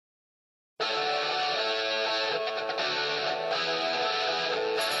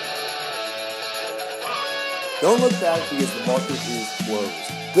Don't look back because the market is closed.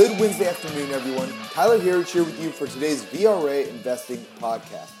 Good Wednesday afternoon, everyone. Tyler Herriage here with you for today's VRA Investing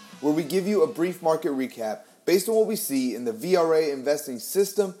Podcast, where we give you a brief market recap based on what we see in the VRA investing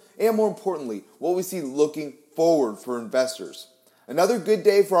system and, more importantly, what we see looking forward for investors. Another good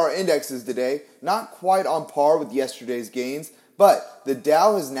day for our indexes today, not quite on par with yesterday's gains, but the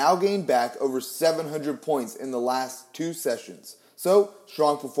Dow has now gained back over 700 points in the last two sessions. So,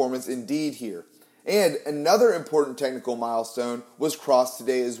 strong performance indeed here. And another important technical milestone was crossed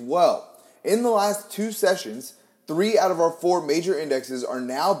today as well. In the last two sessions, 3 out of our 4 major indexes are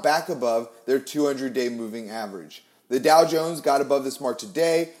now back above their 200-day moving average. The Dow Jones got above this mark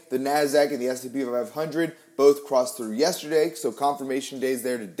today. The Nasdaq and the S&P 500 both crossed through yesterday, so confirmation days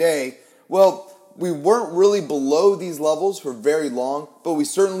there today. Well, we weren't really below these levels for very long, but we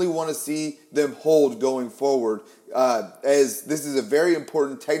certainly want to see them hold going forward, as this is a very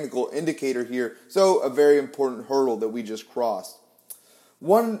important technical indicator here, so a very important hurdle that we just crossed.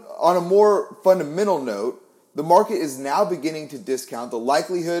 On a more fundamental note, the market is now beginning to discount the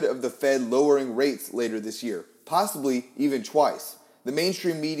likelihood of the Fed lowering rates later this year, possibly even twice. The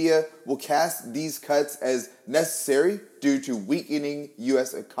mainstream media will cast these cuts as necessary due to weakening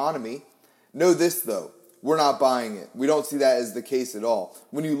U.S. economy. Know this though, we're not buying it. We don't see that as the case at all.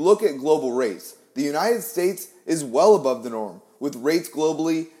 When you look at global rates, the United States is well above the norm, with rates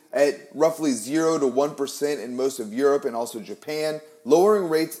globally at roughly 0 to 1% in most of Europe and also Japan. Lowering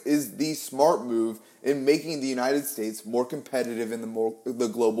rates is the smart move in making the United States more competitive in the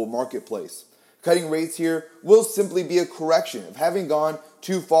global marketplace. Cutting rates here will simply be a correction of having gone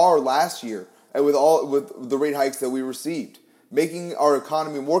too far last year with the rate hikes that we received, making our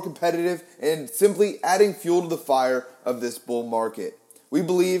economy more competitive and simply adding fuel to the fire of this bull market. We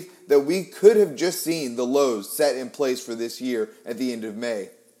believe that we could have just seen the lows set in place for this year at the end of May.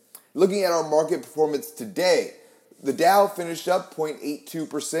 Looking at our market performance today, the Dow finished up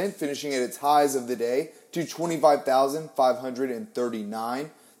 0.82%, finishing at its highs of the day to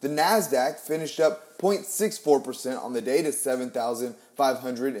 25,539. The Nasdaq finished up 0.64% on the day to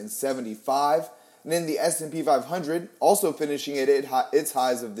 7,575. And then the S&P 500 also finishing at its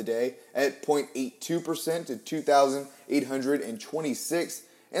highs of the day at 0.82% to 2,826.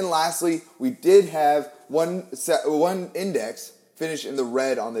 And lastly, we did have one index finish in the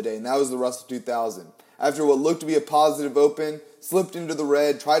red on the day, and that was the Russell 2000. After what looked to be a positive open, slipped into the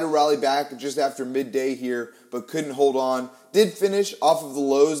red, tried to rally back just after midday here, but couldn't hold on. Did finish off of the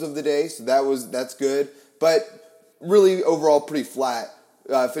lows of the day, so that's good, but really overall pretty flat.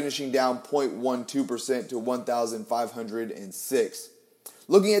 Finishing down 0.12% to 1,506.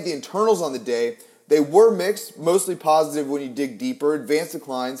 Looking at the internals on the day, they were mixed, mostly positive when you dig deeper. Advanced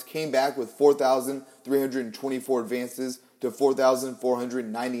declines came back with 4,324 advances to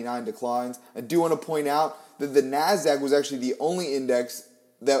 4,499 declines. I do want to point out that the Nasdaq was actually the only index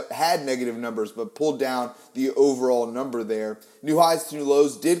that had negative numbers, but pulled down the overall number there. New highs to new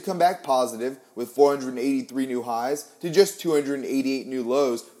lows did come back positive, with 483 new highs to just 288 new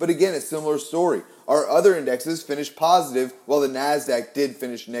lows. But again, a similar story. Our other indexes finished positive, while the Nasdaq did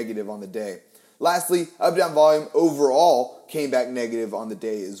finish negative on the day. Lastly, up-down volume overall came back negative on the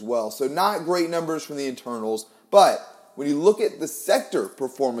day as well. So not great numbers from the internals, but when you look at the sector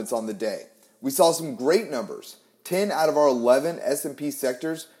performance on the day, we saw some great numbers. 10 out of our 11 S&P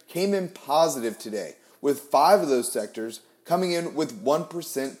sectors came in positive today, with 5 of those sectors coming in with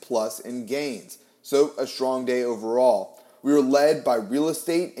 1% plus in gains. So a strong day overall. We were led by real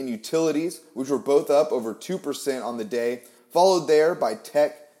estate and utilities, which were both up over 2% on the day, followed there by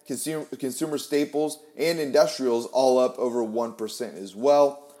tech, consumer staples, and industrials, all up over 1% as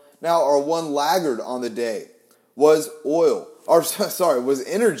well. Now, our one laggard on the day was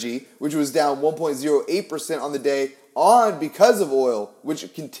energy, which was down 1.08% on the day because of oil,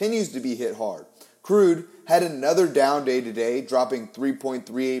 which continues to be hit hard. Crude had another down day today, dropping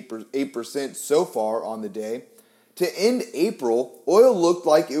 3.38% so far on the day. To end April, oil looked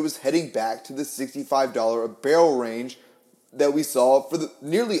like it was heading back to the $65 a barrel range that we saw for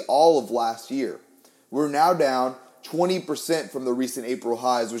nearly all of last year. We're now down 20% from the recent April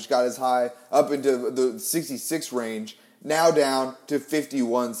highs, which got as high up into the 66 range, now down to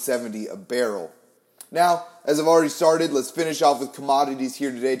 51.70 a barrel. Now, as I've already started, let's finish off with commodities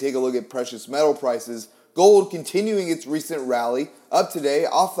here today. Take a look at precious metal prices. Gold continuing its recent rally, up today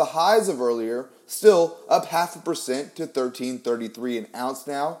off the highs of earlier, still up 0.5% to $13.33 an ounce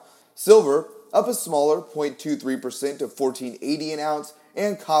now. Silver up a smaller 0.23% to $14.80 an ounce.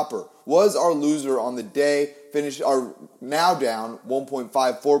 And copper was our loser on the day, now down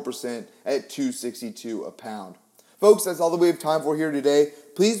 1.54% at $2.62 a pound. Folks, that's all that we have time for here today.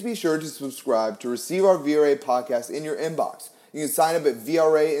 please be sure to subscribe to receive our VRA podcast in your inbox. You can sign up at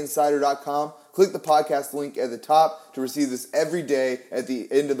VRAinsider.com. Click the podcast link at the top to receive this every day at the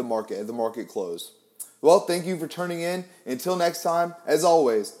end of the market, at the market close. Well, thank you for tuning in. Until next time, as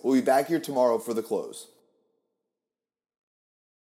always, we'll be back here tomorrow for the close.